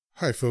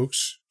Hi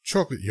folks,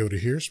 Chocolate Yoda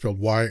here, spelled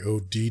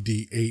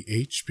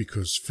Y-O-D-D-A-H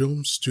because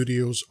film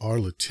studios are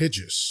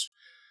litigious.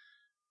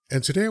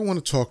 And today I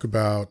want to talk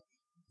about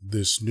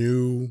this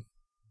new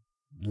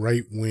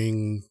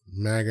right-wing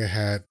MAGA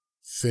hat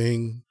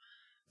thing,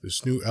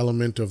 this new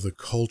element of the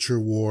culture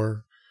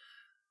war.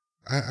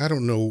 I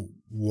don't know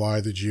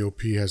why the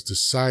GOP has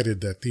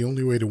decided that the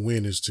only way to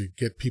win is to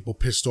get people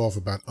pissed off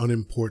about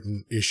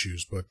unimportant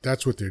issues, but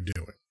that's what they're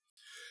doing.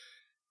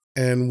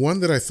 And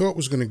one that I thought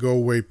was going to go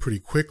away pretty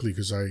quickly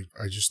because I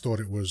just thought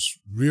it was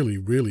really,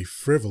 really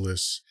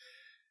frivolous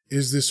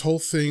is this whole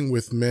thing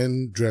with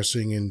men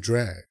dressing in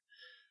drag.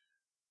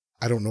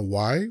 I don't know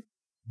why,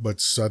 but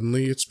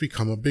suddenly it's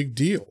become a big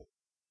deal.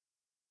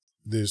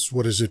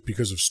 What is it,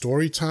 because of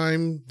story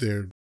time?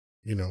 The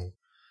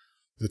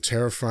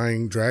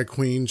terrifying drag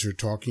queens are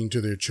talking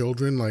to their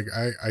children.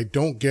 I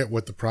don't get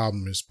what the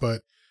problem is,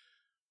 but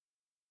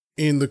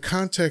in the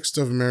context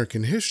of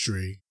American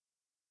history,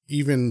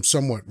 even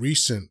somewhat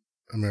recent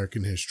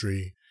American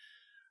history,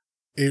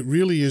 it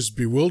really is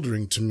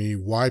bewildering to me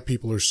why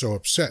people are so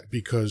upset,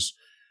 because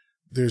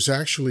there's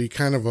actually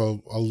kind of a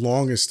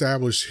long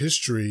established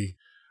history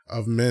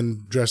of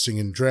men dressing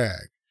in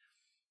drag.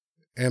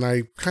 And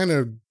I kind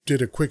of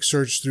did a quick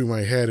search through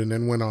my head and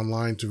then went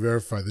online to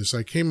verify this.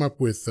 I came up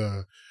with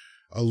a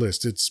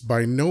list. It's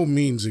by no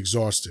means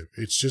exhaustive.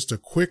 It's just a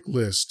quick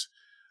list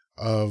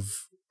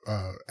of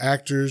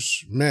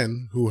actors,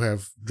 men who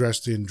have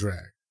dressed in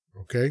drag.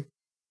 Okay?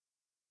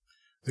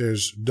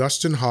 There's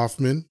Dustin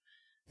Hoffman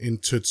in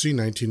Tootsie,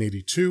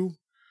 1982.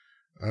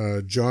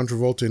 John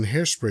Travolta in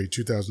Hairspray,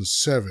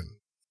 2007.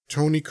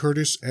 Tony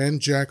Curtis and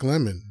Jack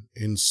Lemmon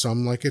in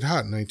Some Like It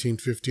Hot,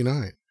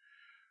 1959.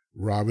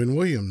 Robin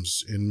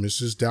Williams in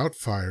Mrs.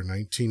 Doubtfire,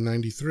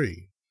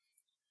 1993.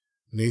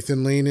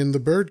 Nathan Lane in The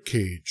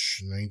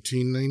Birdcage,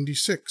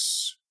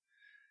 1996.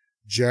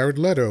 Jared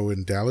Leto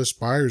in Dallas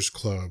Buyers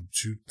Club,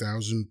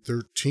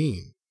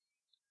 2013.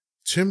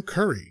 Tim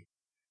Curry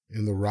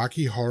in The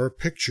Rocky Horror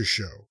Picture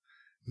Show,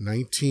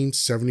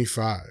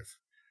 1975.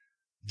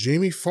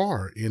 Jamie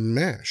Farr in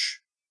MASH,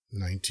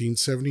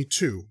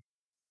 1972.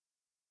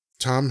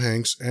 Tom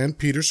Hanks and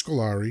Peter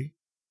Scolari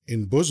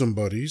in Bosom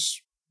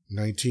Buddies,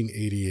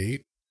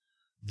 1988.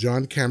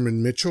 John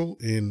Cameron Mitchell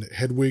in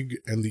Hedwig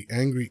and the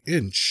Angry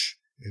Inch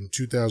in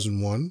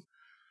 2001.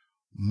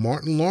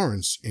 Martin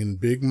Lawrence in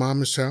Big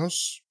Mama's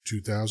House,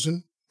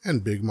 2000,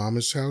 and Big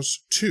Mama's House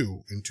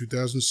 2 in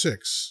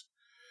 2006.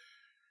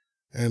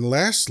 And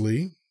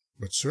lastly,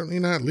 but certainly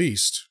not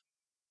least,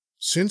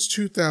 since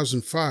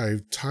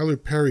 2005, Tyler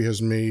Perry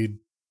has made,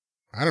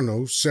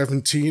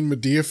 17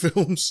 Madea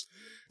films,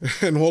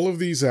 and all of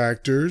these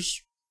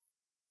actors,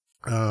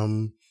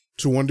 to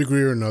one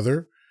degree or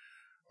another,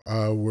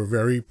 were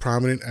very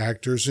prominent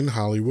actors in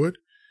Hollywood.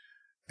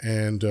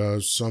 And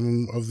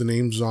some of the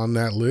names on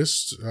that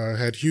list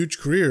had huge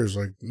careers,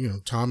 like,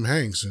 Tom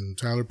Hanks and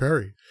Tyler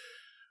Perry,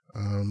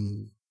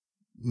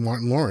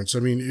 Martin Lawrence.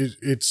 I mean,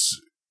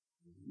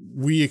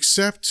 we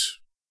accept,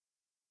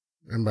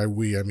 and by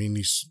we, I mean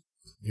these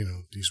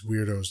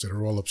weirdos that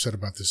are all upset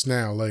about this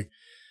now. Like,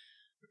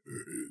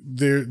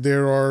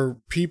 there are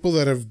people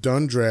that have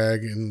done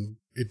drag and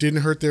it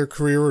didn't hurt their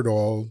career at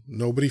all.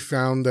 Nobody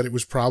found that it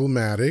was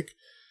problematic.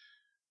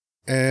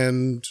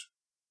 And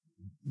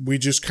we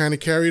just kind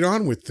of carried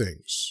on with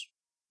things,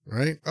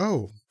 right?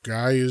 Oh,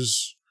 guy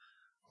is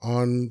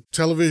on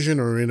television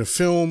or in a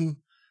film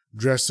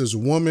dressed as a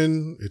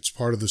woman. It's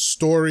part of the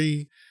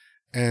story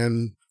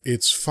and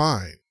it's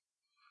fine.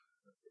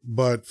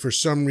 But for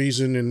some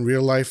reason in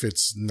real life,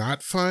 it's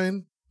not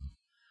fine,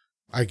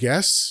 I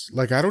guess.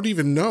 Like, I don't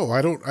even know.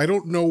 I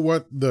don't know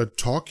what the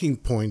talking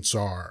points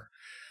are.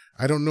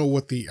 I don't know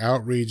what the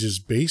outrage is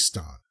based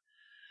on.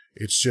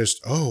 It's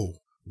just, oh,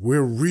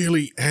 we're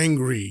really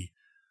angry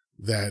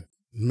that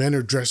men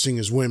are dressing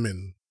as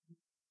women.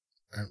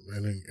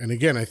 And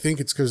again, I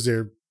think it's because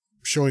they're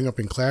showing up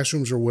in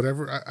classrooms or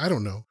whatever. I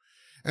don't know.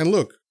 And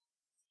look,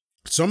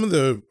 some of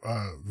the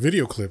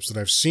video clips that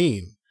I've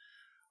seen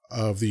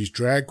of these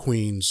drag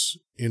queens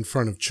in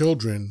front of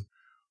children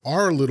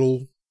are a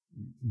little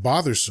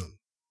bothersome.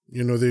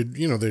 They're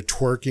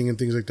twerking and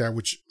things like that,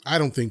 which I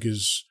don't think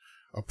is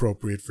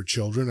appropriate for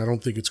children. I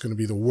don't think it's going to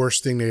be the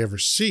worst thing they ever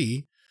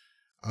see.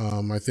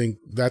 I think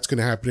that's going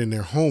to happen in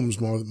their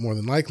homes more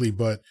than likely,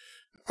 but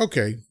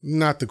okay,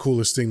 not the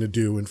coolest thing to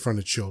do in front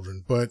of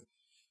children. But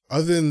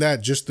other than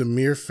that, just the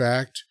mere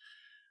fact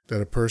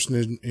that a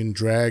person in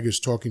drag is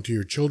talking to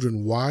your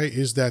children, why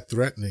is that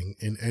threatening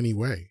in any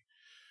way?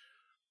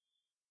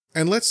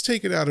 And let's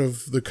take it out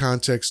of the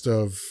context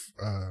of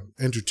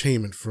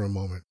entertainment for a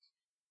moment.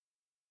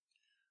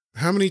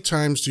 How many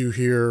times do you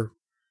hear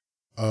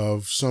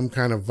of some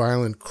kind of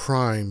violent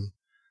crime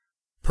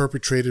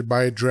perpetrated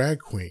by a drag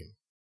queen?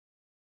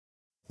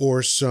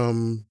 Or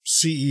some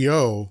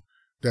CEO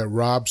that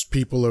robs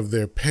people of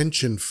their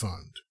pension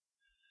fund,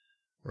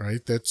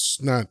 right?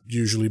 That's not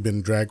usually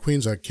been drag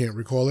queens. I can't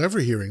recall ever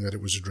hearing that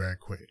it was a drag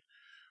queen.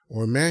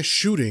 Or mass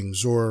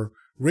shootings or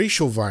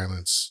racial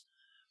violence.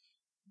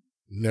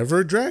 Never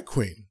a drag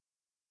queen.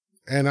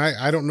 And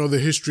I don't know the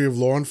history of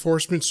law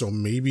enforcement, so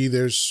maybe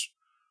there's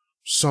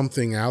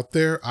something out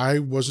there. I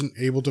wasn't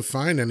able to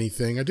find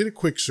anything. I did a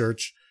quick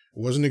search. It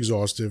wasn't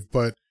exhaustive,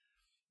 but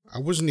I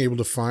wasn't able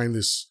to find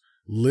this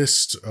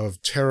list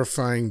of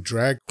terrifying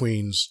drag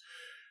queens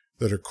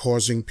that are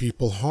causing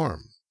people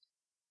harm.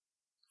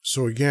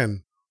 So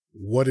again,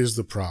 what is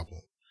the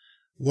problem?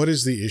 What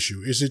is the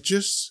issue? Is it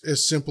just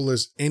as simple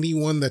as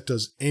anyone that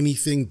does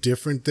anything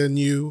different than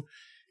you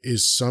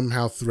is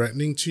somehow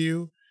threatening to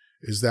you?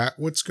 Is that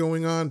what's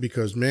going on?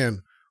 Because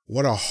man,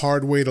 what a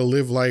hard way to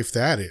live life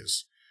that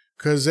is.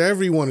 Because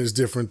everyone is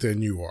different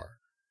than you are.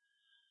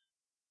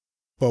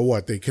 But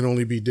what, they can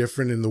only be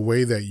different in the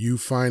way that you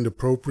find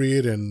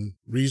appropriate and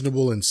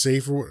reasonable and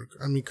safe?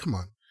 I mean, come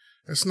on.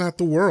 That's not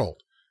the world.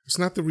 It's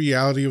not the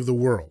reality of the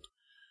world.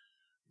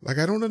 Like,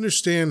 I don't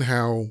understand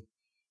how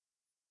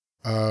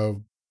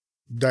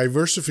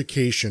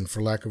diversification,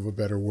 for lack of a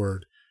better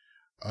word,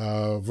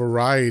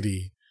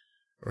 variety,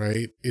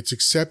 right? It's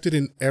accepted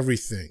in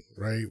everything,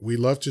 right? We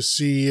love to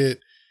see it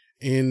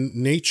in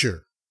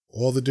nature,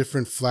 all the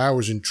different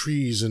flowers and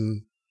trees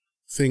and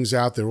things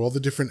out there, all the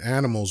different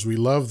animals. We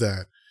love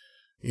that.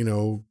 You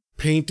know,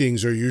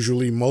 paintings are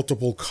usually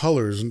multiple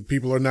colors and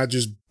people are not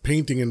just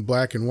painting in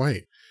black and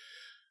white.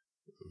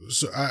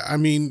 So, I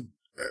mean,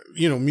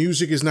 you know,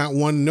 music is not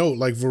one note.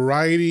 Like,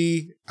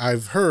 variety,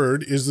 I've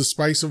heard, is the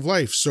spice of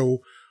life. So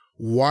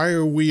why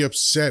are we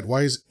upset?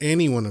 Why is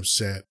anyone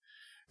upset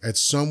at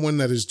someone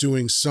that is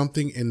doing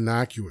something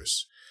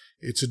innocuous?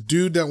 It's a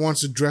dude that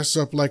wants to dress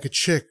up like a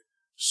chick.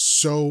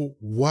 So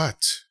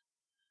what?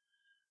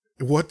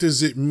 What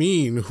does it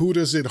mean? Who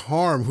does it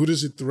harm? Who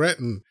does it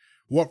threaten?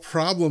 What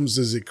problems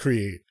does it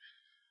create?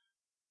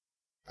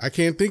 I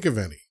can't think of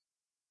any.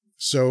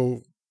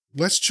 So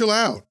let's chill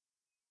out.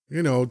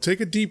 You know,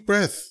 take a deep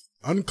breath,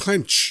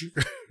 unclench,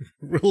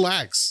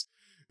 relax.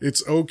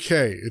 It's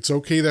okay. It's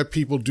okay that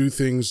people do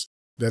things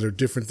that are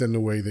different than the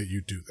way that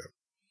you do them.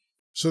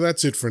 So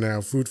that's it for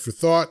now. Food for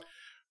thought.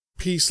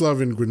 Peace,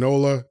 love, and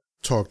granola.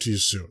 Talk to you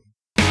soon.